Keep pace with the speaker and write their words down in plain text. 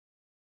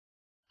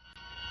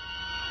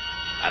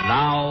And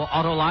now,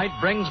 Autolite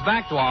brings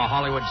back to our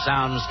Hollywood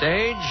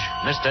soundstage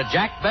Mr.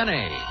 Jack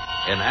Benny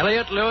in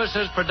Elliot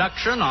Lewis's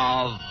production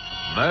of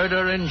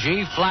Murder in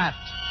G-Flat,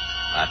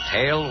 a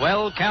tale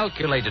well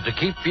calculated to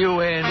keep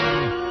you in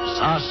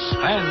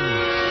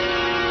suspense.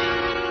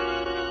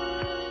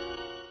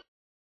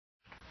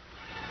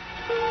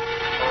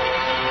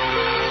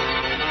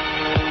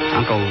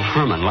 Uncle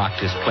Herman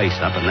locked his place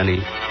up, and then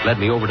he led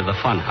me over to the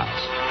fun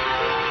house.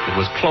 It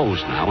was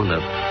closed now, and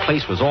the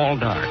place was all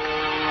dark.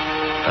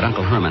 But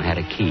Uncle Herman had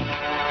a key.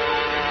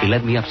 He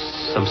led me up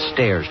some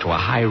stairs to a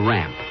high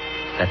ramp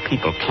that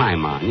people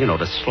climb on,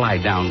 to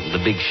slide down the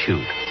big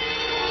chute.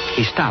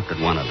 He stopped at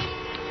one of them.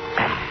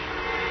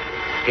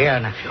 Here,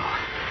 nephew.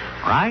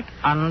 Right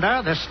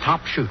under this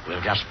top chute,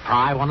 we'll just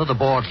pry one of the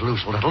boards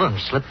loose a little and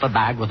slip the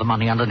bag with the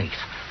money underneath.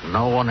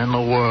 No one in the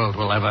world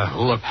will ever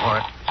look for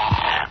it.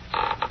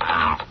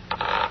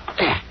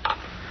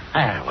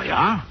 There we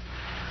are.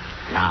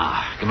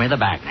 Now, give me the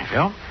bag,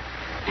 nephew.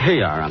 Here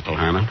you are, Uncle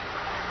Herman.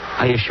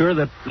 Are you sure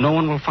that no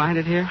one will find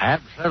it here?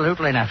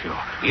 Absolutely, nephew.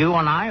 You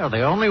and I are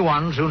the only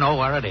ones who know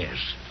where it is.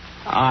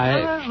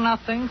 There's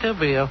nothing to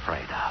be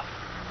afraid of.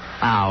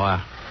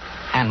 Now,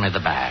 hand me the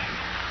bag.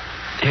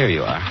 Here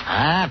you are.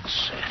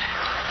 That's it.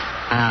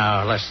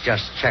 Now, let's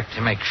just check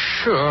to make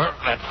sure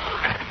that...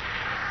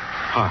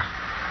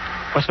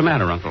 What's the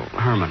matter, Uncle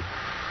Herman?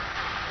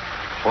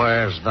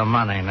 Where's the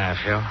money,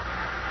 nephew?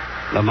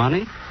 The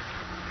money?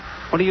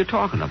 What are you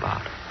talking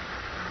about?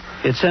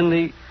 It's in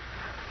the...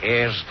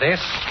 Is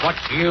this what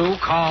you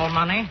call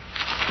money?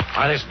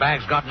 Why, this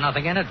bag's got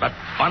nothing in it but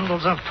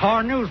bundles of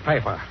torn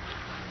newspaper.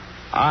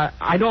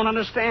 I don't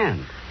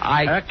understand.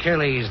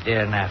 Hercules,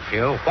 dear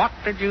nephew, what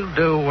did you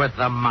do with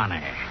the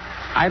money?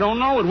 I don't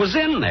know. It was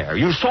in there.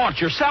 You saw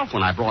it yourself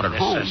when I brought it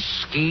home. This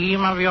a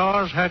scheme of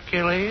yours,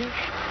 Hercules?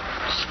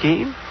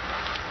 Scheme?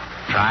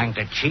 Trying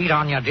to cheat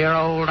on your dear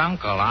old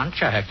uncle, aren't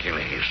you,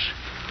 Hercules?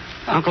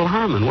 Uncle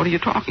Herman, what are you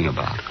talking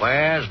about?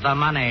 Where's the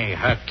money,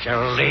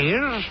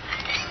 Hercules?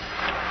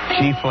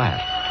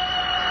 G-flat.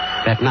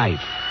 That night.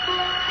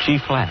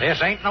 G-flat.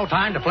 This ain't no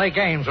time to play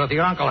games with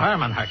your Uncle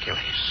Herman, Hercules.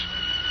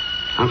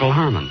 Uncle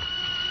Herman,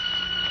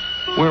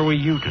 where were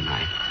you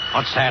tonight?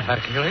 What's that,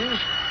 Hercules?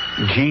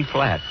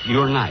 G-flat.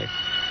 Your knife.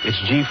 It's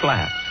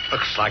G-flat.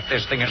 Looks like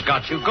this thing has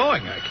got you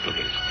going,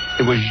 Hercules.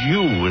 It was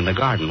you in the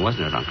garden,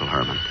 wasn't it, Uncle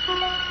Herman?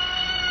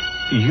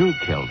 You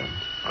killed him.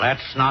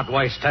 Let's not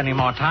waste any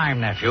more time,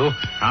 nephew.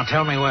 Now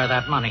tell me where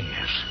that money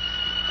is.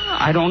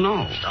 I don't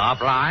know. Stop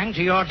lying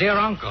to your dear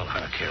uncle,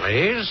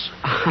 Hercules.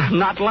 I'm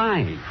not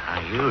lying. I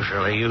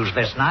usually use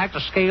this knife to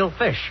scale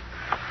fish.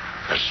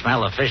 The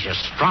smell of fish is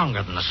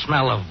stronger than the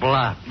smell of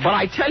blood. But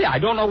I tell you, I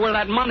don't know where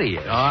that money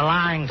is. You're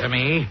lying to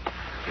me.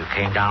 You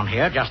came down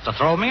here just to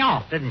throw me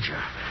off, didn't you?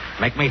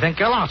 Make me think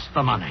you lost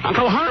the money.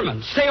 Uncle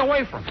Herman, stay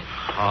away from me.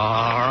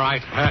 All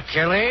right,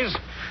 Hercules.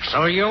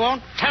 So you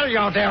won't tell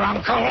your dear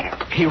uncle.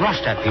 He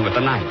rushed at me with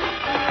the knife.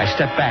 I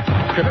stepped back,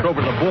 tripped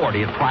over the board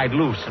he had pried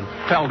loose, and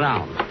fell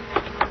down.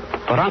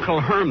 But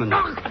Uncle Herman... He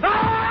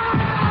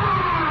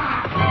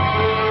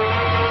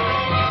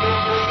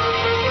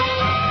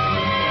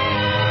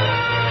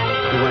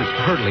went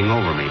hurtling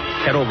over me,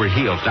 head over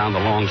heels down the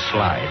long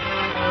slide.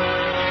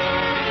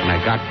 When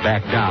I got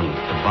back down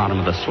at the bottom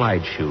of the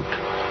slide chute,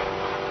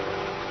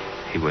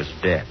 he was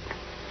dead.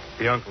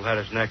 The uncle had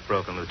his neck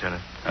broken,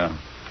 Lieutenant.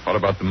 What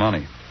about the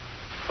money?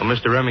 Well,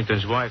 Mr.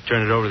 Remington's wife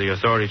turned it over to the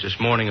authorities this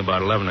morning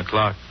about 11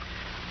 o'clock.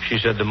 She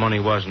said the money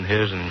wasn't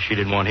his, and she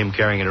didn't want him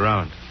carrying it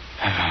around.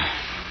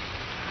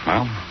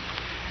 Well,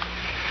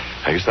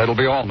 I guess that'll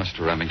be all,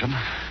 Mr. Remington.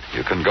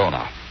 You can go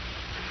now.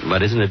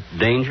 But isn't it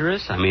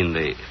dangerous? I mean,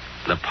 the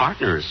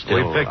partner is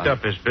still... We picked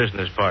up his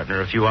business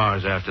partner a few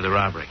hours after the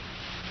robbery.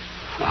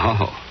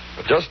 Oh.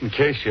 But just in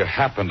case you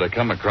happen to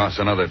come across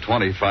another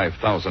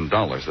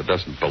 $25,000 that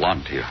doesn't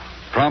belong to you,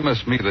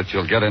 promise me that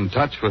you'll get in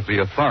touch with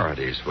the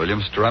authorities, will you,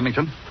 Mr.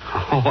 Remington?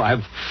 Oh,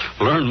 I've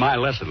learned my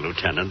lesson,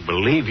 Lieutenant.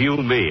 Believe you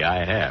me,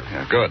 I have.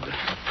 Yeah, good.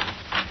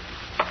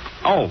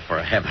 Oh,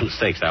 for heaven's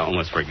sakes, I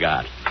almost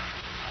forgot.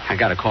 I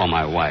got to call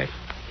my wife.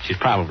 She's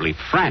probably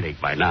frantic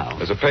by now.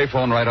 There's a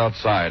payphone right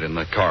outside in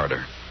the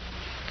corridor.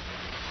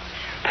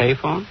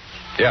 Payphone?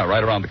 Yeah,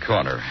 right around the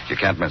corner. You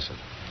can't miss it.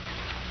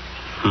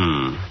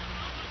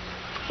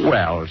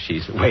 Well,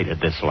 she's waited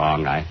this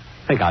long. I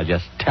think I'll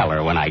just tell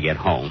her when I get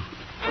home.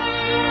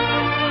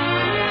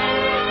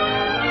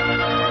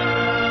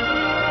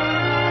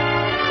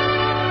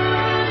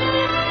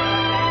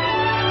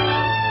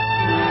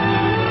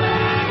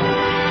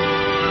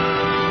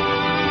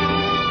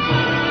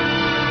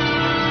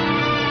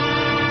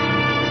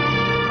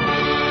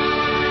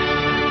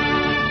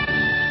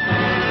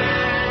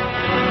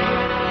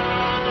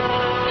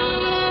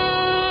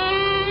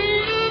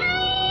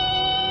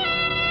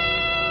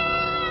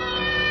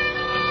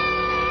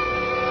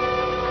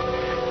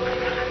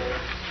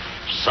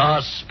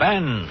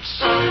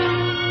 Suspense.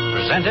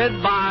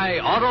 Presented by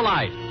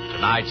Autolite.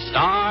 Tonight's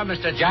star,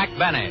 Mr. Jack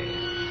Benny.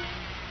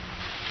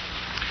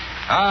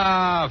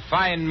 Ah,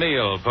 fine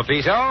meal,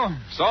 Pepito.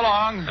 So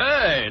long.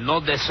 Hey,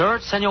 no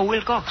dessert, Senor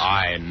Wilcox?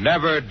 I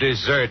never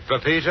desert,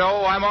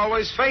 Pepito. I'm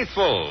always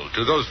faithful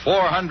to those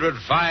 400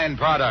 fine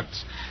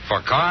products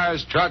for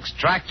cars, trucks,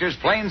 tractors,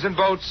 planes, and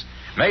boats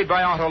made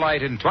by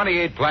Autolite in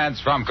 28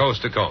 plants from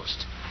coast to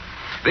coast.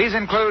 These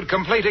include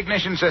complete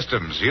ignition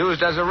systems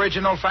used as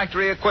original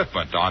factory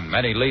equipment on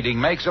many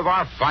leading makes of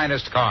our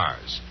finest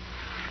cars.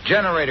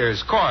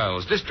 Generators,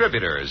 coils,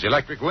 distributors,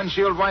 electric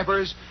windshield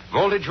wipers,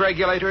 voltage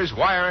regulators,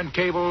 wire and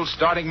cables,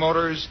 starting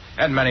motors,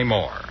 and many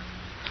more.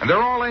 And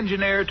they're all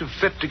engineered to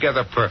fit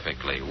together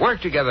perfectly,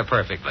 work together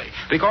perfectly,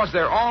 because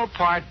they're all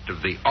part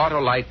of the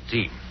Autolite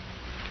team.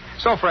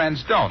 So,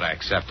 friends, don't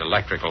accept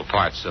electrical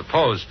parts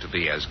supposed to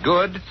be as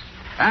good.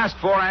 Ask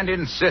for and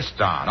insist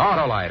on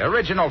Autolite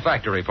original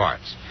factory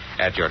parts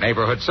at your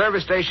neighborhood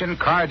service station,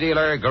 car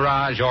dealer,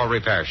 garage, or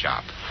repair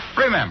shop.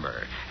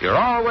 Remember, you're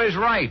always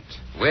right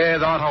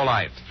with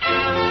Autolite.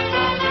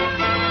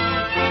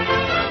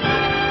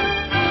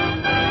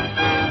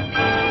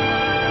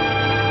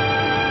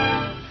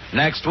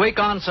 Next week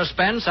on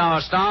Suspense,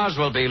 our stars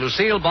will be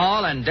Lucille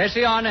Ball and Desi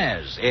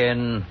Arnaz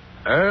in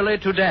Early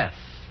to Death.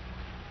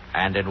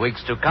 And in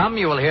weeks to come,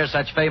 you will hear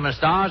such famous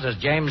stars as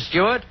James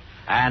Stewart,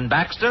 Ann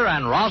Baxter,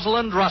 and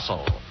Rosalind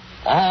Russell.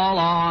 All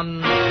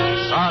on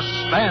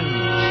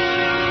Suspense.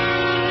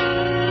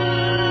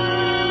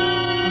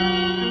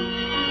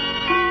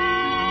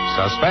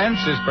 Suspense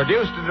is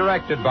produced and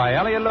directed by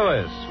Elliot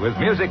Lewis, with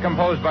music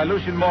composed by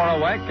Lucien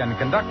Moraweck and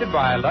conducted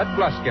by Lud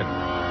Gluskin.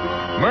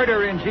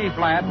 Murder in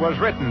G-Flat was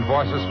written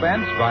for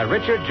Suspense by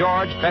Richard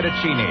George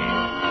Fettuccini.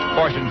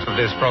 Portions of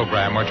this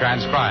program were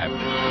transcribed.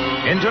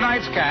 In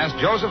tonight's cast,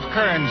 Joseph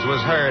Kearns was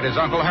heard as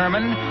Uncle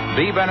Herman,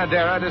 Bea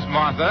Benaderet as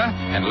Martha,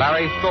 and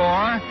Larry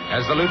Thor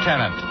as the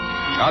lieutenant.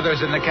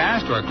 Others in the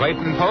cast were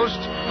Clayton Post,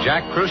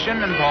 Jack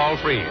Crucian, and Paul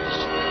Frees.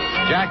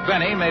 Jack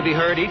Benny may be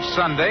heard each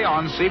Sunday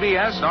on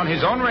CBS on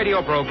his own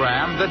radio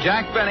program, The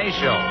Jack Benny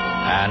Show.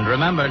 And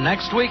remember,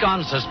 next week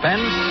on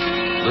Suspense,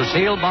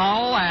 Lucille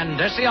Ball and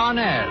Desi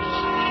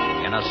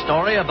Arnaz in a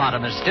story about a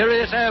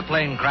mysterious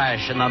airplane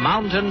crash in the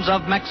mountains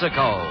of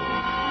Mexico.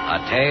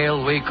 A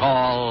tale we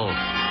call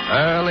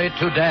Early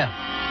to Death.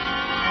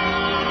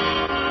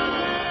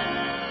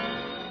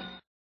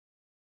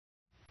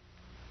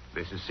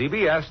 This is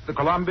CBS, the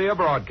Columbia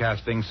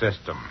Broadcasting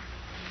System.